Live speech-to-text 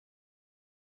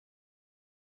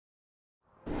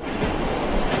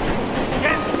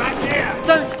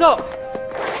Don't stop!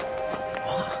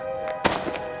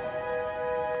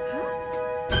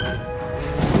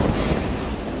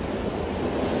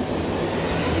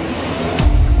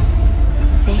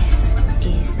 This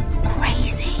is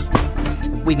crazy.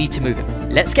 We need to move him.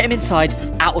 Let's get him inside,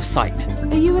 out of sight.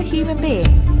 Are you a human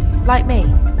being? Like me?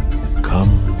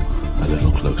 Come a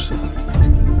little closer.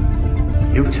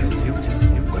 You two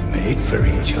were made for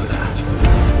each other.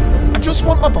 I just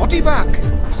want my body back.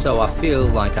 So I feel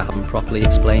like I haven't properly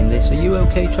explained this. Are you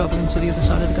okay travelling to the other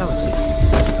side of the galaxy?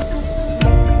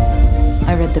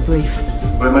 I read the brief.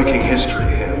 We're making history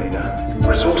here, Mina.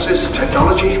 Resources,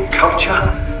 technology, culture.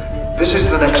 This is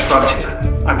the next frontier.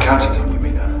 I'm counting on you,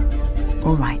 Mina.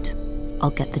 All right,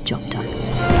 I'll get the job done.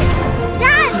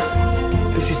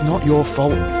 Dad! This is not your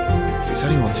fault. If it's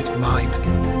anyone's, it's mine.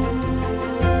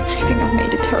 I think I've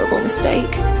made a terrible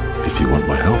mistake. If you want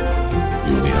my help,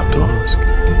 you only have to ask.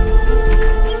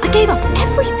 I gave up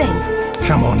everything.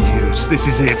 Come on, Hughes. This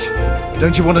is it.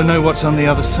 Don't you want to know what's on the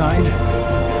other side?